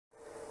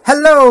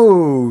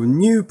Hello!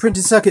 New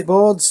printed circuit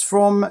boards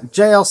from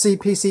JLC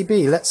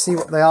PCB. Let's see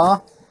what they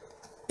are.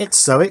 It's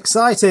so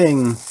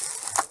exciting!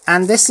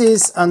 And this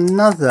is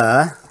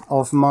another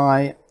of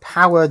my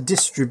power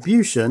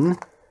distribution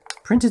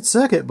printed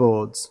circuit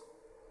boards.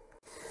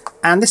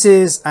 And this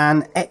is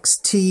an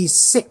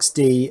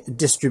XT60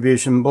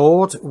 distribution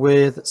board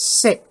with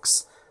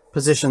 6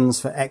 positions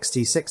for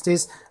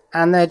XT60s,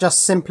 and they're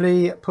just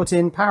simply put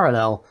in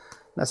parallel.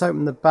 Let's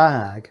open the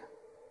bag.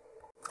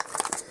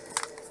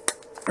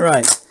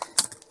 Right,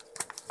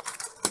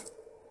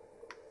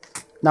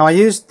 now I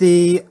used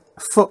the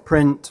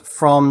footprint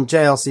from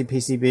JLC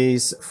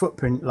PCB's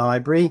footprint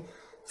library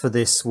for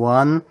this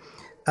one.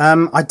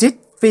 I did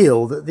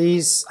feel that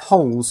these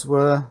holes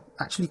were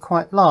actually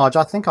quite large.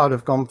 I think I'd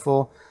have gone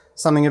for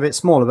something a bit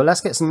smaller, but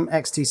let's get some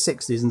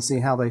XT60s and see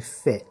how they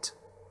fit.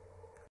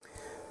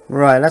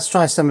 Right, let's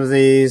try some of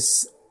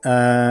these.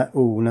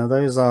 Oh, no,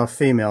 those are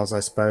females, I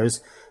suppose,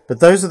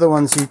 but those are the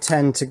ones you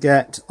tend to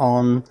get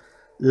on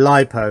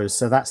lipos,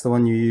 so that's the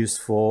one you use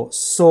for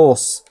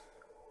source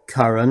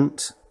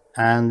current,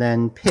 and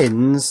then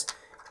pins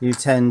you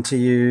tend to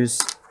use,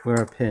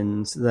 where are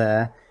pins?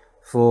 There,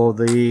 for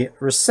the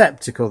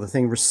receptacle, the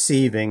thing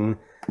receiving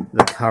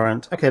the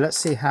current. Okay, let's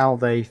see how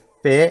they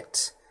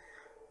fit.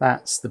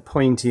 That's the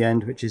pointy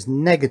end, which is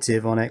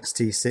negative on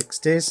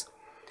XT60s.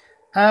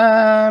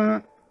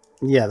 Yeah,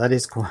 that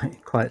is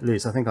quite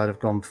loose. I think I'd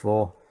have gone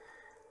for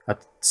a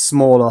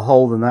smaller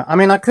hole than that. I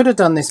mean, I could have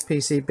done this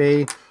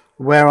PCB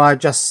where I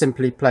just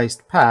simply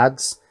placed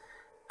pads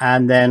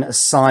and then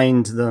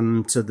assigned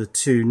them to the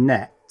 2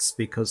 nets,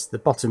 because the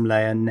bottom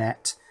layer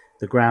net,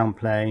 the ground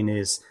plane,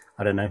 is,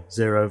 I don't know,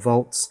 0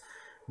 volts.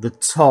 The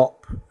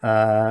top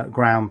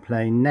ground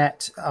plane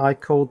net I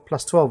called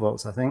plus 12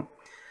 volts, I think.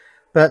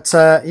 But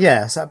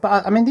yeah,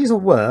 but I mean, these will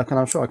work, and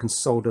I'm sure I can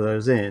solder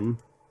those in.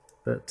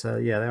 But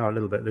yeah, they are a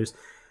little bit loose.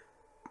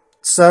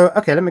 So,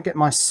 okay, let me get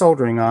my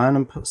soldering iron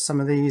and put some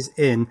of these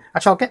in.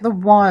 Actually, I'll get the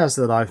wires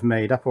that I've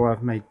made up, or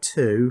I've made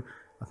 2.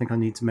 I think I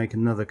need to make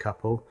another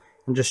couple,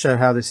 and just show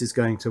how this is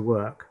going to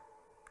work.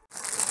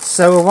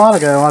 So a while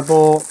ago I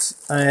bought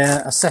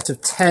a set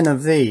of 10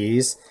 of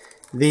these.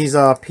 These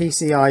are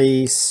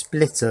PCIe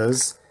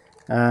splitters.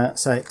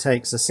 So it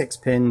takes a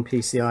 6-pin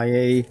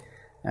PCIe,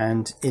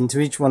 and into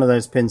each one of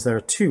those pins there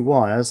are 2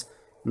 wires,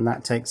 and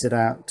that takes it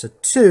out to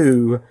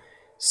 2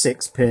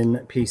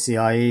 6-pin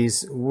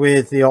PCIes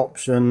with the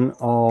option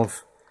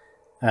of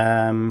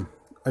an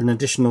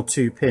additional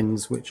 2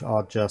 pins, which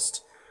are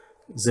just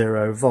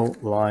 0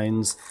 volt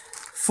lines.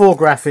 4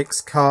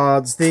 graphics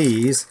cards,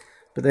 these,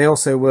 but they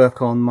also work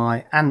on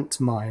my ant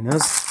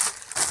miners.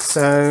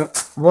 So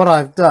what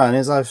I've done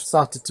is I've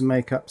started to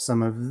make up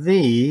some of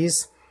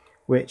these,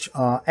 which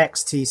are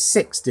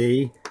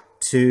XT60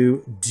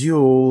 to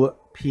dual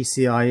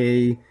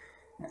PCIe.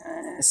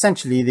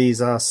 Essentially these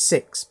are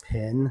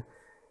 6-pin.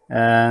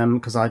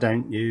 Because I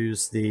don't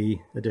use the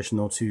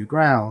additional 2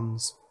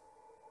 grounds.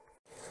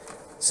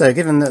 So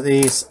given that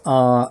these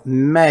are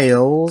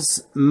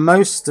males,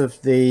 most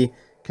of the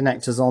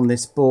connectors on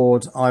this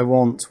board I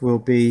want will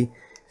be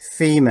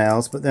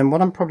females, but then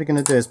what I'm probably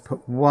going to do is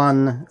put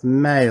 1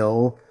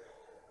 male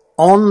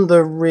on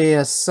the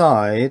rear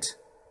side,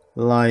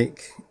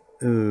 like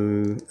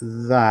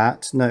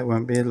that. No, it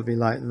won't be, it'll be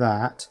like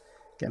that.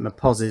 Get my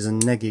posies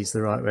and neggies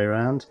the right way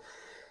around.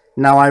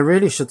 Now I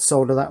really should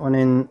solder that one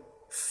in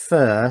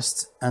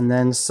first, and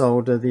then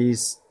solder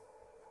these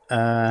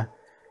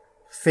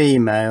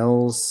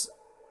females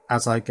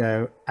as I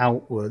go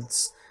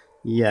outwards.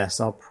 Yes,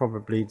 I'll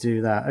probably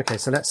do that. Okay,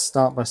 so let's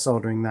start by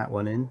soldering that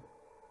one in.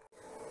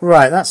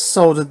 Right, that's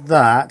soldered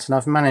that, and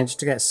I've managed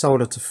to get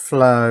solder to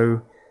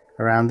flow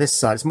around this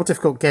side. It's more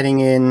difficult getting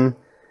in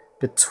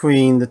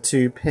between the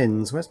 2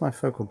 pins. Where's my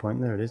focal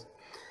point? There it is.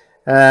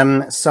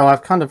 So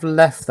I've kind of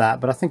left that,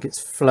 but I think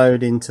it's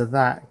flowed into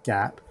that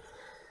gap.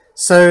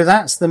 So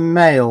that's the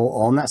male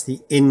on, that's the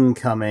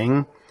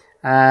incoming,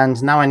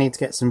 and now I need to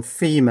get some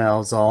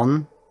females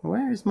on.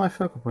 Where is my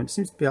focal point? It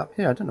seems to be up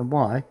here. I don't know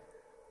why.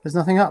 There's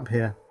nothing up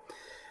here.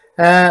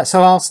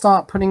 So I'll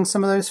start putting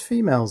some of those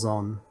females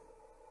on.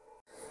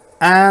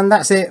 And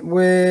that's it,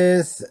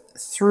 with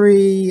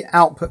 3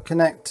 output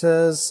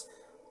connectors,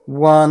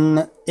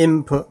 1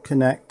 input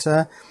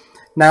connector.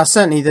 Now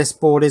certainly this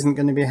board isn't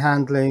going to be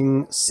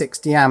handling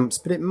 60 amps,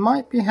 but it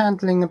might be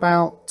handling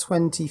about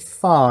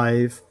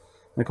 25.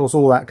 And of course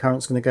all that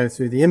current's going to go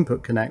through the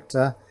input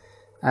connector,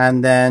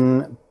 and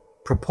then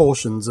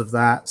proportions of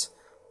that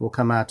will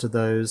come out of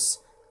those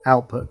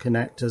output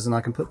connectors, and I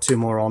can put 2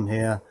 more on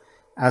here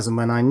as and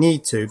when I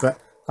need to. But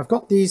I've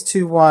got these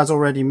 2 wires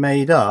already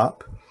made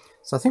up,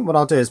 so I think what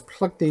I'll do is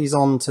plug these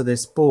onto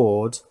this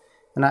board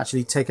and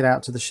actually take it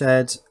out to the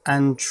shed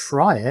and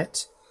try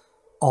it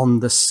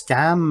on the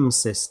SCAM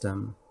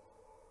system.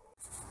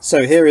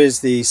 So here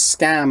is the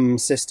SCAM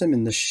system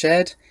in the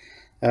shed.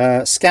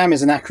 SCAM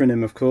is an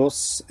acronym, of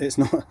course. It's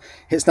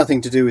nothing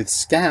to do with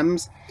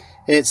scams.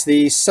 It's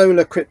the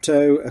Solar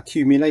Crypto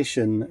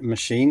Accumulation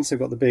Machine. So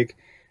we've got the big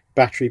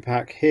battery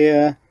pack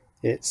here.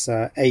 It's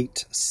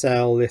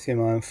 8-cell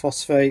lithium iron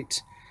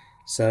phosphate.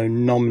 So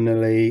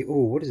nominally,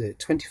 oh, what is it,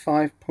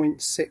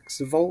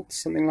 25.6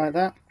 volts, something like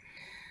that.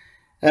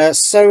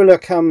 Solar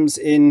comes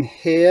in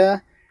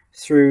here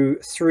through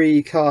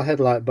 3 car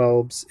headlight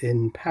bulbs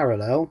in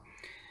parallel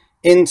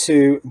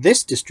into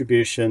this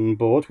distribution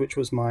board, which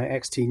was my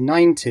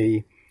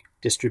XT90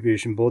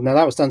 distribution board. Now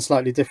that was done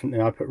slightly differently.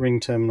 I put ring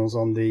terminals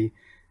on the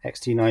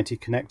XT90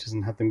 connectors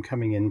and had them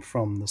coming in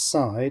from the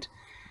side.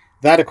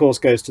 That of course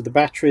goes to the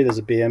battery. There's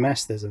a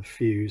BMS, there's a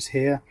fuse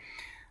here.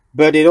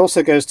 But it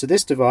also goes to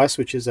this device,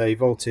 which is a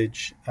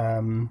voltage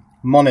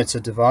monitor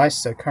device.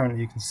 So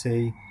currently you can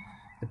see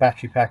the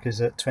battery pack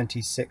is at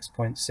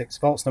 26.6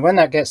 volts. Now when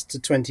that gets to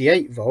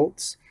 28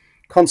 volts,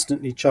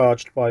 constantly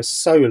charged by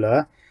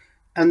solar,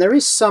 and there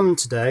is some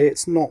today,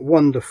 it's not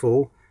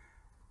wonderful.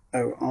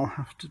 Oh, I'll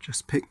have to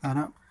just pick that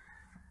up.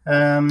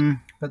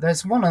 But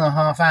there's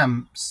 1.5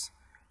 amps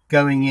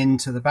going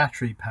into the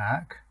battery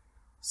pack.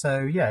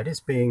 So yeah, it is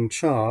being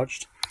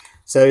charged.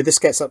 So this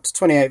gets up to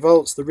 28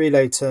 volts, the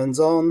relay turns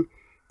on,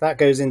 that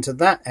goes into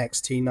that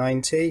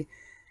XT90,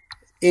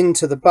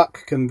 into the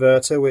buck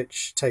converter,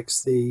 which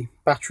takes the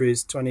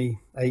battery's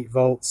 28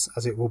 volts,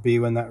 as it will be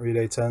when that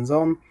relay turns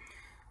on,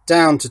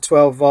 down to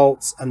 12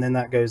 volts, and then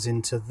that goes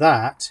into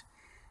that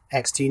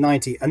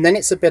XT90. And then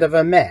it's a bit of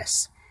a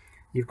mess.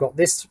 You've got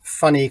this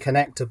funny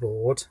connector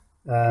board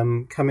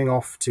coming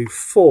off to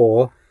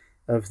 4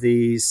 of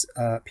these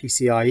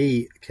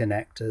PCIe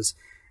connectors,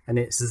 and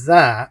it's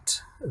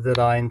that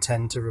I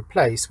intend to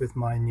replace with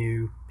my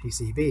new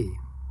PCB.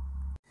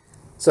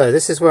 So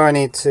this is where I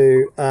need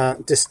to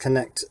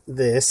disconnect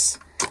this.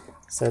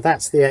 So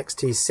that's the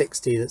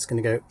XT60 that's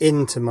going to go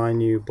into my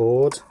new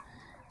board.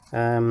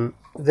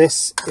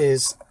 This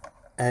is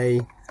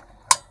a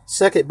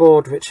circuit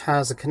board which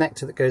has a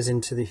connector that goes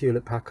into the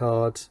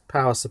Hewlett-Packard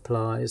power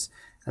supplies,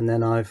 and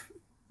then I've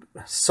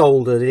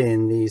soldered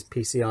in these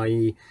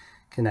PCIe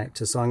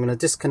connectors. So I'm going to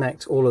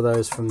disconnect all of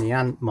those from the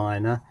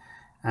Antminer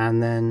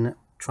and then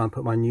try and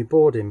put my new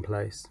board in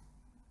place.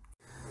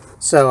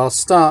 So I'll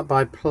start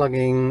by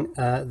plugging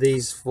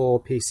these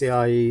 4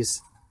 PCIes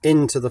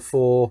into the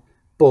 4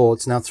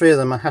 boards. Now 3 of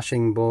them are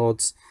hashing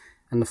boards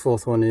and the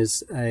 4th one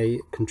is a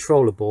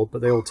controller board,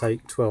 but they all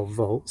take 12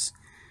 volts.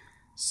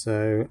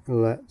 So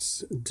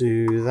let's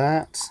do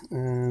that.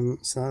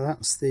 So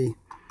that's the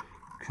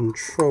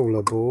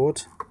controller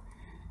board.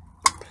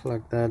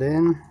 Plug that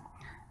in.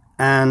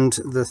 And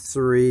the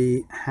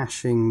 3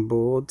 hashing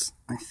boards,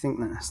 I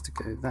think that has to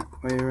go that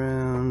way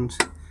around.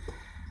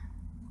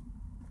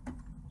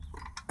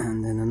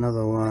 And then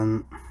another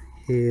one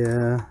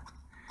here.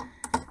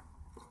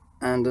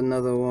 And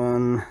another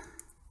one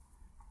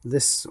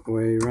this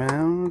way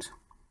round.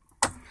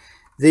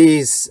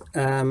 These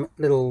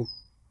little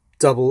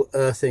double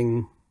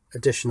earthing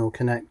additional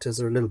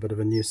connectors are a little bit of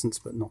a nuisance,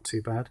 but not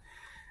too bad.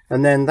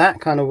 And then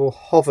that kind of will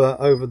hover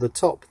over the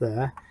top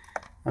there,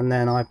 and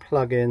then I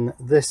plug in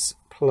this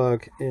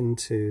plug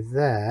into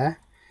there.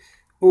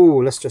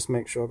 Ooh, let's just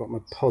make sure I've got my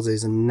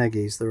posies and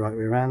neggies the right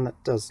way around.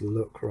 That does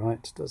look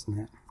right, doesn't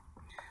it?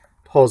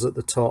 Pos at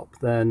the top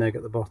there, neg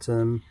at the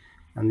bottom,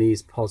 and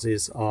these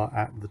posies are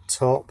at the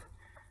top.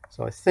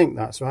 So I think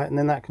that's right, and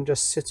then that can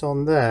just sit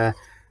on there.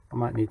 I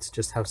might need to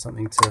just have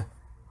something to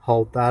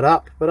hold that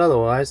up, but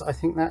otherwise I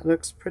think that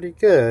looks pretty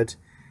good.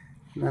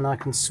 And then I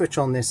can switch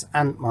on this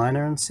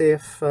Antminer and see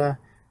if the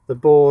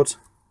board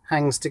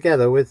hangs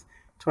together with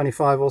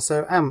 25 or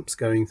so amps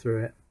going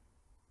through it.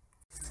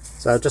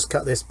 So I've just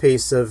cut this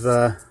piece of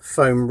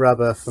foam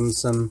rubber from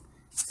some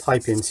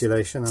pipe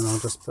insulation, and I'll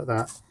just put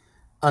that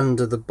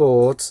under the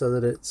board so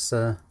that it's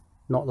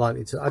not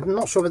likely to... I'm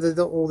not sure whether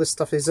all this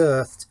stuff is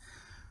earthed,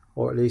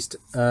 or at least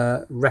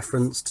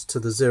referenced to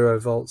the 0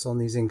 volts on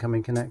these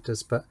incoming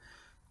connectors, but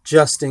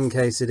just in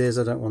case it is,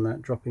 I don't want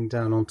that dropping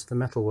down onto the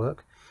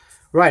metalwork.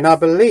 Right, now I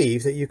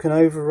believe that you can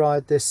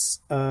override this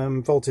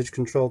voltage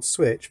controlled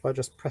switch by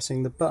just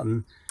pressing the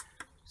button.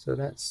 So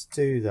let's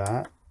do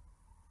that.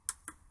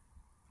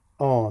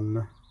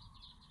 On.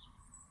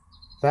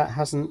 That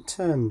hasn't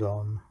turned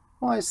on.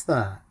 Why is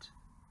that?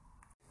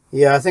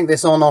 Yeah, I think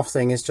this on-off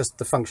thing is just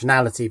the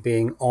functionality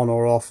being on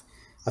or off.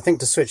 I think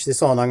to switch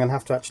this on, I'm going to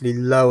have to actually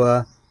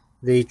lower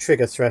the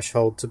trigger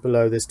threshold to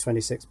below this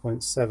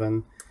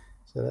 26.7.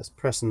 So let's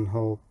press and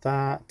hold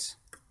that.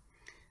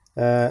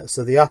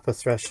 So the upper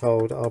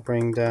threshold I'll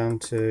bring down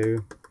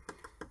to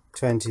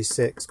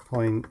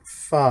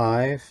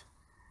 26.5,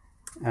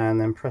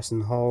 and then press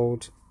and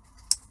hold,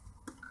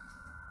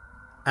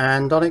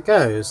 and on it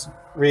goes.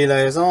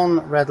 Relay is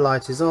on, red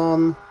light is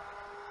on,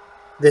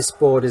 this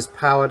board is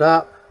powered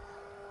up.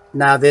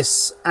 Now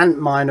this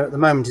Antminer at the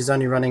moment is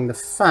only running the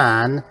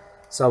fan,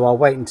 so I'll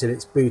wait until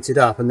it's booted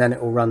up and then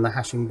it will run the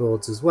hashing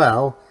boards as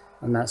well,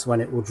 and that's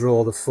when it will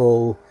draw the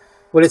full...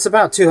 Well, it's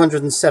about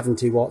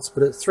 270 watts,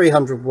 but at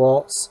 300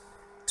 watts,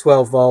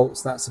 12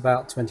 volts, that's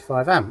about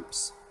 25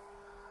 amps.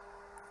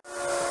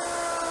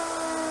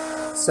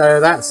 So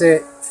that's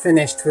it,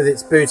 finished with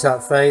its boot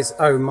up phase.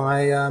 Oh,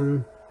 my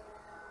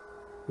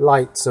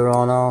lights are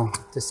on. I'll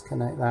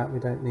disconnect that. We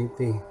don't need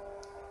the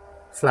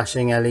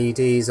flashing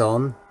LEDs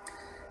on.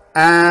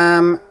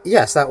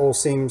 Yes, that all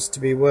seems to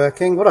be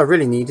working. What I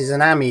really need is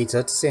an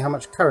ammeter to see how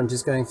much current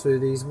is going through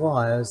these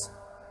wires.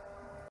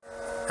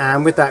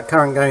 And with that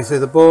current going through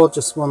the board,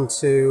 just want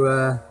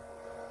to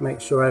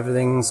make sure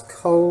everything's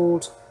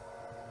cold.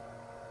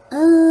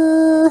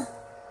 I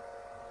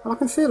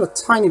can feel a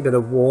tiny bit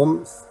of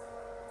warmth.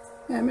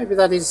 Yeah, maybe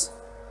that is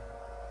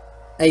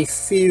a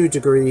few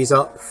degrees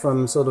up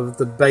from sort of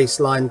the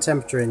baseline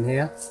temperature in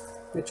here,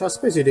 which I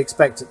suppose you'd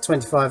expect at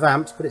 25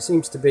 amps, but it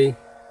seems to be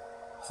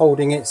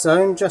holding its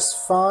own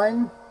just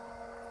fine.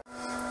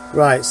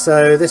 Right,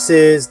 so this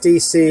is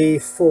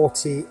DC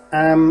 40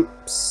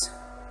 amps,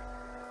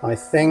 I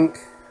think.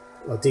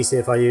 Well, DC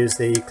if I use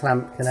the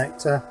clamp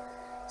connector.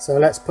 So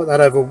let's put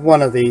that over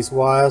one of these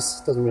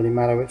wires, doesn't really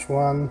matter which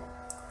one.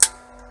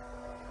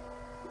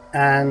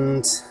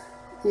 And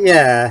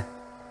yeah,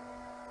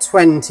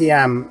 20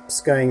 amps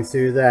going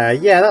through there.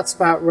 Yeah, that's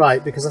about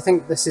right, because I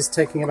think this is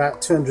taking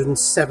about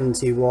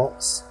 270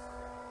 watts,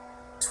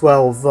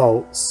 12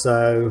 volts.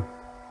 So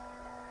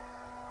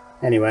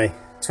anyway,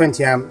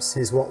 20 amps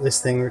is what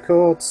this thing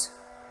records.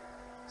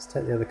 Let's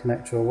take the other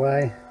connector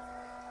away.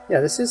 Yeah,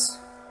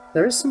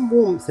 there is some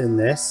warmth in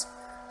this.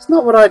 It's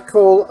not what I'd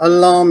call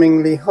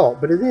alarmingly hot,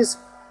 but it is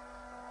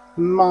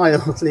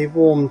mildly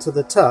warm to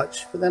the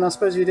touch. But then I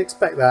suppose you'd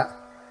expect that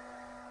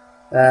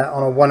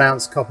on a 1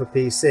 ounce copper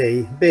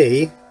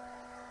PCB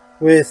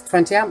with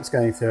 20 amps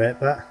going through it,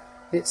 but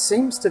it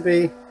seems to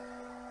be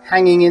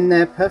hanging in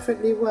there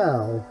perfectly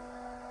well.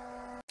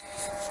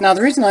 Now,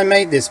 the reason I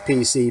made this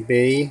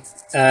PCB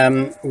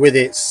with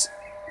its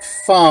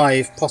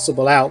 5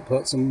 possible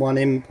outputs and 1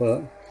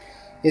 input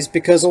is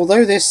because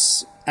although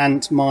this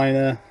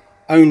Antminer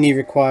only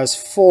requires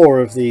 4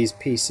 of these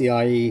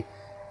PCIe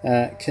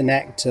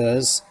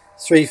connectors,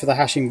 3 for the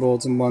hashing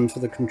boards and 1 for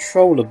the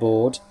controller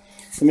board,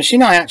 the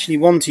machine I actually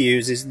want to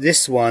use is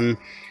this one,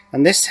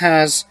 and this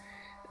has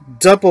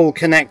double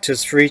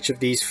connectors for each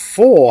of these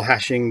 4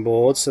 hashing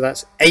boards, so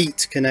that's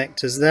 8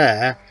 connectors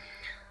there,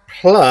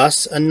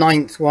 plus a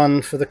 9th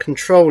one for the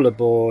controller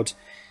board.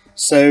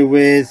 So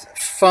with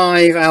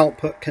 5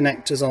 output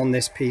connectors on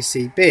this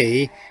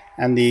PCB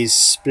and these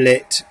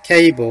split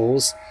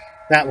cables,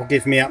 that will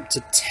give me up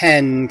to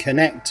 10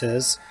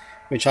 connectors,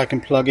 which I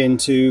can plug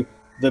into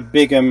the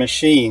bigger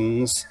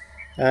machines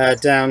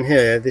down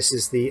here. This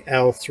is the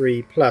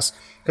L3 Plus,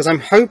 because I'm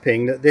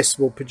hoping that this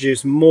will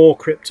produce more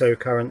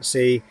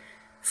cryptocurrency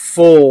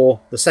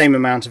for the same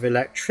amount of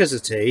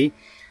electricity,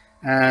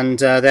 and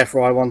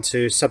therefore I want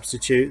to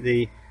substitute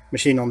the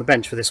machine on the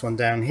bench for this one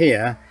down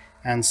here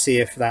and see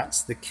if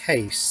that's the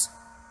case.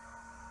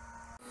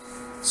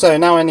 So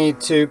now I need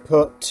to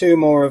put 2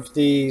 more of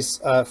these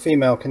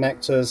female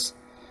connectors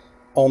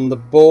on the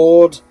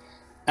board,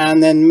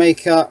 and then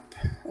make up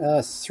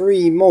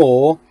 3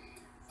 more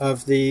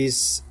of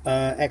these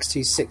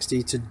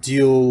XT60 to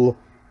dual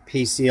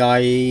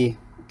PCIe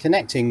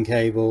connecting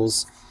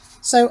cables.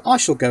 So I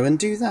shall go and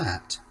do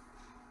that.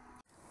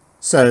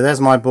 So there's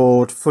my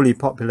board fully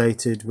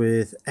populated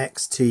with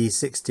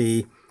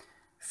XT60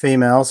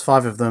 females,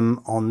 5 of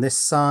them on this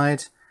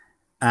side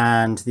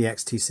and the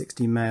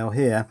XT60 male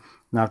here.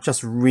 Now I've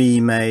just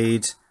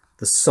remade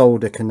the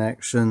solder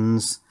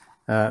connections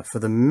for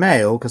the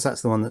male, because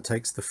that's the one that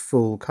takes the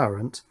full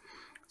current.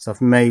 So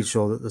I've made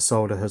sure that the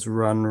solder has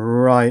run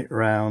right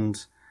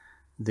round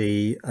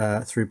the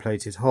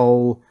through-plated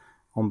hole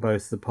on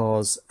both the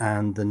POS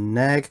and the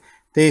neg.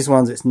 These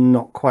ones it's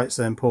not quite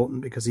so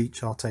important because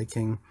each are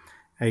taking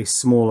a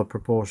smaller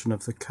proportion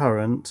of the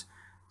current.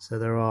 So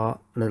there are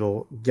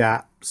little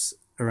gaps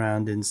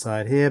around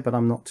inside here, but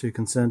I'm not too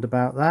concerned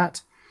about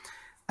that.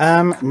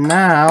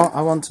 Now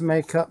I want to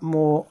make up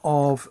more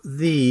of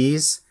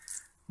these,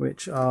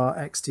 which are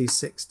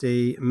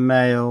XT60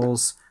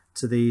 males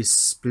to these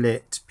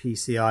split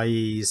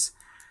PCIes.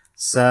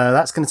 So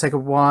that's going to take a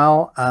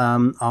while.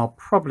 I'll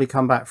probably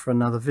come back for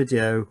another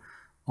video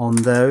on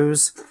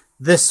those.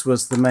 This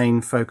was the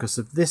main focus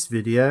of this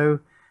video,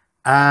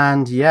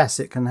 and yes,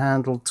 it can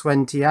handle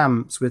 20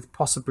 amps with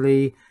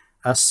possibly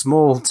a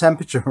small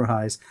temperature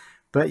rise.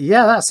 But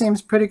yeah, that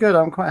seems pretty good.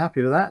 I'm quite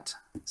happy with that.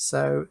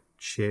 So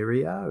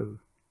cheerio.